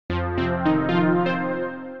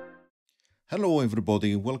Hello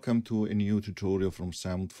everybody, welcome to a new tutorial from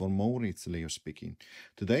Sound for More. It's Leo speaking.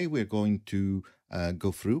 Today we're going to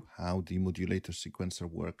go through how the modulator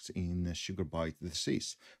sequencer works in Bytes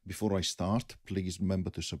Thesys. Before I start, please remember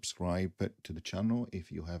to subscribe to the channel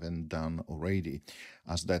if you haven't done already,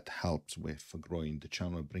 as that helps with growing the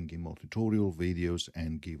channel, bringing more tutorial videos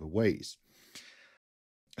and giveaways.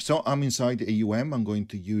 So I'm inside AUM. I'm going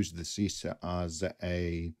to use Thesys as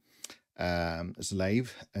a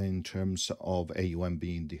slave in terms of AUM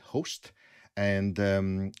being the host. And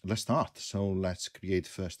let's start. So let's create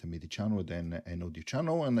first a MIDI channel, then an audio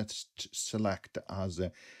channel, and let's select as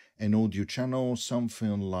an audio channel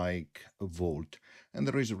something like a volt. And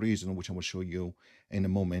there is a reason which I will show you in a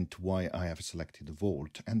moment why I have selected the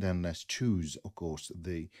volt. And then let's choose, of course,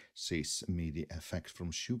 the Thesys MIDI effect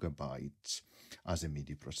from Bytes as a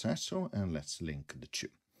MIDI processor, and let's link the two.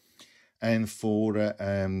 And for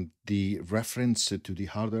the reference to the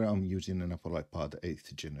hardware, I'm using an Apple iPad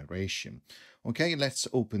 8th generation. Okay, let's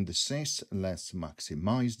open the Thesys. Let's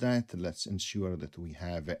maximize that. Let's ensure that we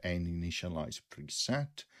have an initialized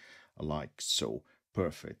preset like so.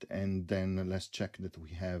 Perfect. And then let's check that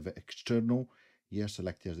we have external here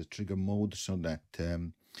selected as a trigger mode so that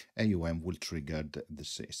AUM will trigger the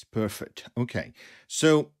Thesys. Perfect. Okay,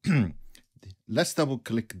 so let's double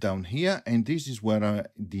click down here, and this is where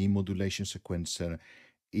the modulation sequencer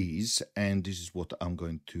is, and this is what I'm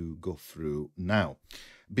going to go through now.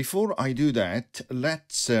 Before I do that,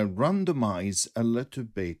 let's randomize a little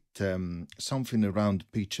bit something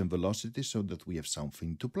around pitch and velocity so that we have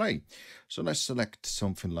something to play. So let's select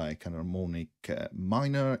something like an harmonic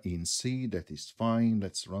minor in C. That is fine.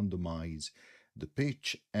 Let's randomize the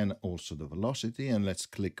pitch and also the velocity, and let's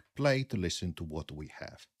click play to listen to what we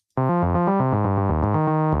have.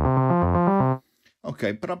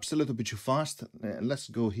 Okay, perhaps a little bit too fast. Let's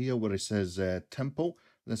go here where it says tempo.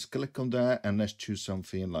 Let's click on that and let's choose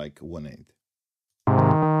something like 1/8.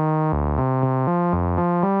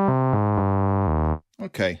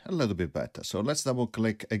 Okay, a little bit better. So let's double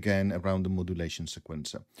click again around the modulation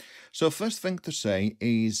sequencer. So first thing to say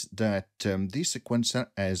is that this sequencer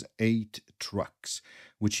has 8 tracks,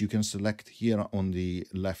 which you can select here on the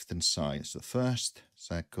left-hand side. So first,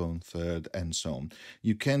 second, third, and so on.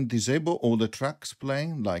 You can disable all the tracks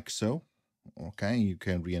playing like so. Okay, you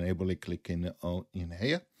can re-enable it clicking in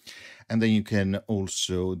here. And then you can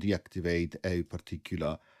also deactivate a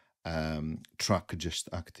particular track just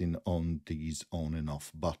acting on these on and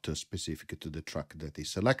off buttons specific to the track that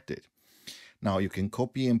is selected. Now you can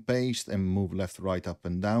copy and paste and move left, right, up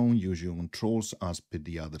and down using controls as per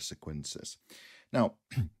the other sequences. Now,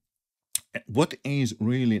 what is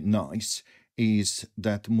really nice is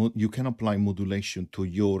that you can apply modulation to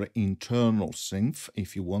your internal synth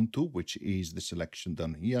if you want to, which is the selection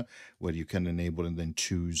down here, where you can enable and then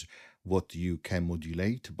choose what you can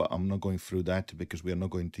modulate. But I'm not going through that because we are not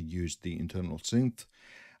going to use the internal synth,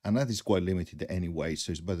 and that is quite limited anyway,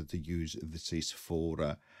 so it's better to use this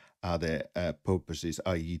for other purposes,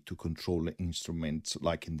 i.e. to control instruments,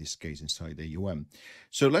 like in this case inside AUM.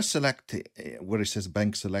 So let's select where it says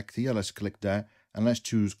bank select here. Let's click there and let's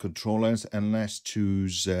choose controllers, and let's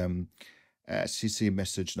choose CC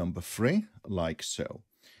message number 3, like so.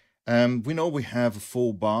 We know we have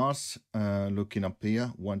 4 bars looking up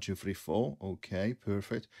here, 1, 2, 3, 4. Okay,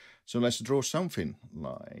 perfect. So let's draw something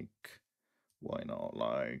like, why not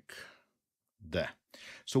like there.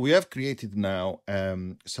 So we have created now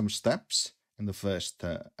some steps in the first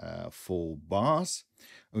 4 bars,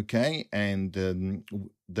 okay, and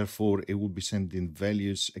therefore it will be sending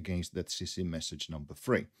values against that CC message number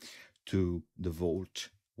 3 to the volt,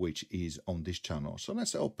 which is on this channel. So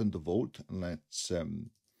let's open the volt and let's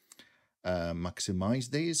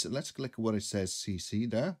maximize these. Let's click where it says CC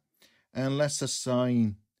there, and let's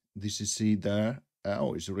assign the CC there.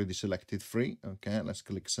 Oh, it's already selected 3. Okay, let's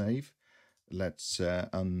click save. Let's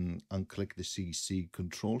unclick the CC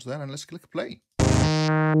controls there, and let's click play.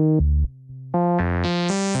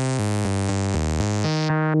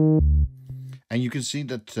 And you can see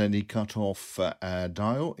that the cutoff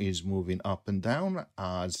dial is moving up and down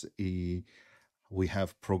as we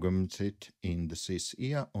have programmed it in the Thesys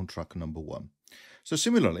here on track number 1. So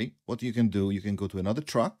similarly, what you can do, you can go to another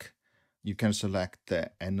track. You can select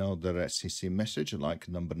another CC message like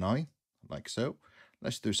number 9, like so.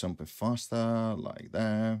 Let's do something faster, like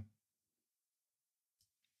that.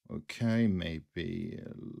 Okay, maybe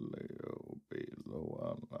a little bit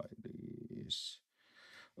lower, like this.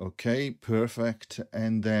 Okay, perfect.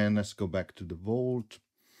 And then let's go back to the volt.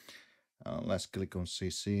 Let's click on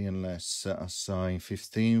CC and let's assign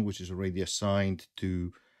 15, which is already assigned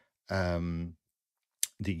to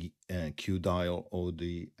the Q dial or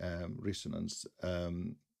the resonance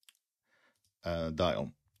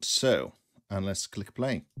dial. So, and let's click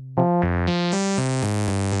play.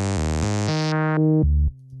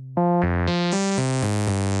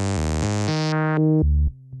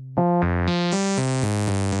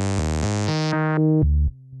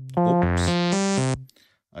 Oops,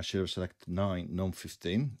 I should have selected 9, not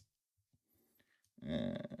 15.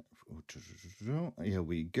 Here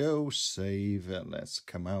we go, save, let's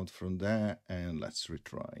come out from there and let's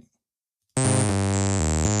retry.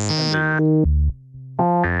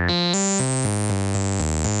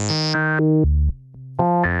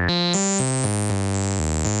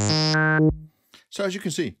 So as you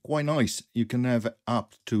can see, quite nice. You can have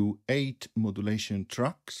up to 8 modulation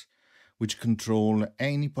tracks which control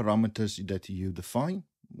any parameters that you define,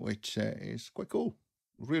 which is quite cool.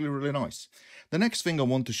 Really, really nice. The next thing I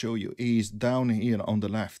want to show you is down here on the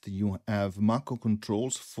left, you have macro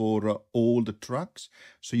controls for all the tracks.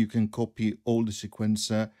 So you can copy all the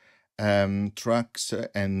sequencer tracks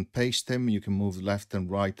and paste them. You can move left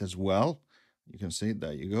and right as well. You can see it,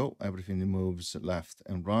 there you go. Everything moves left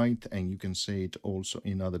and right, and you can see it also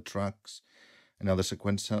in other tracks, another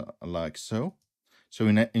sequencer like so. So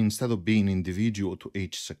instead of being individual to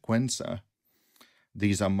each sequencer,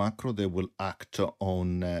 these are macro. They will act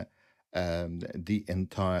on the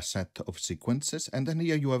entire set of sequences. And then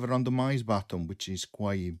here you have a randomize button, which is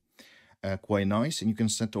quite nice. And you can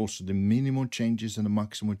set also the minimum changes and the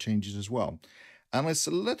maximum changes as well. And it's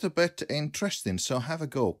a little bit interesting. So have a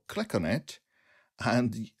go, click on it.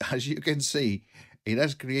 And as you can see, it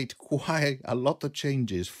has created quite a lot of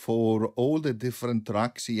changes for all the different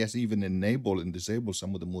tracks. He has even enabled and disabled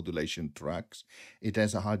some of the modulation tracks. It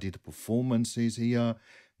has added performances here,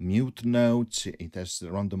 mute notes. It has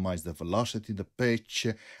randomized the velocity, the pitch,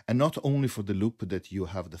 and not only for the loop that you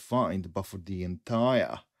have defined, but for the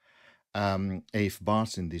entire eighth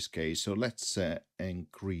bars in this case. So let's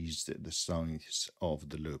increase the size of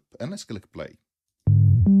the loop and let's click play.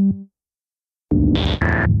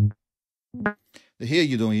 Here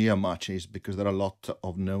you don't hear much is because there are a lot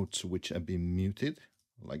of notes which have been muted,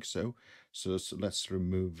 like so. So let's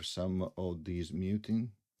remove some of these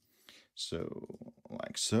muting. So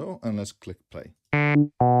like so, and let's click play.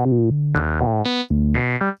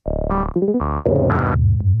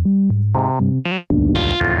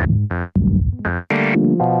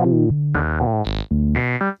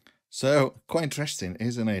 So quite interesting,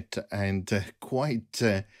 isn't it? And quite,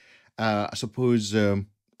 I suppose,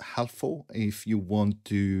 helpful if you want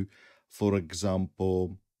to, for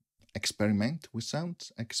example, experiment with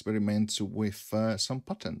sounds, experiment with some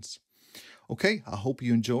patterns. Okay, I hope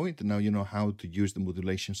you enjoyed. Now you know how to use the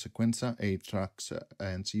modulation sequencer, 8 tracks,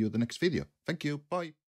 and see you in the next video. Thank you. Bye.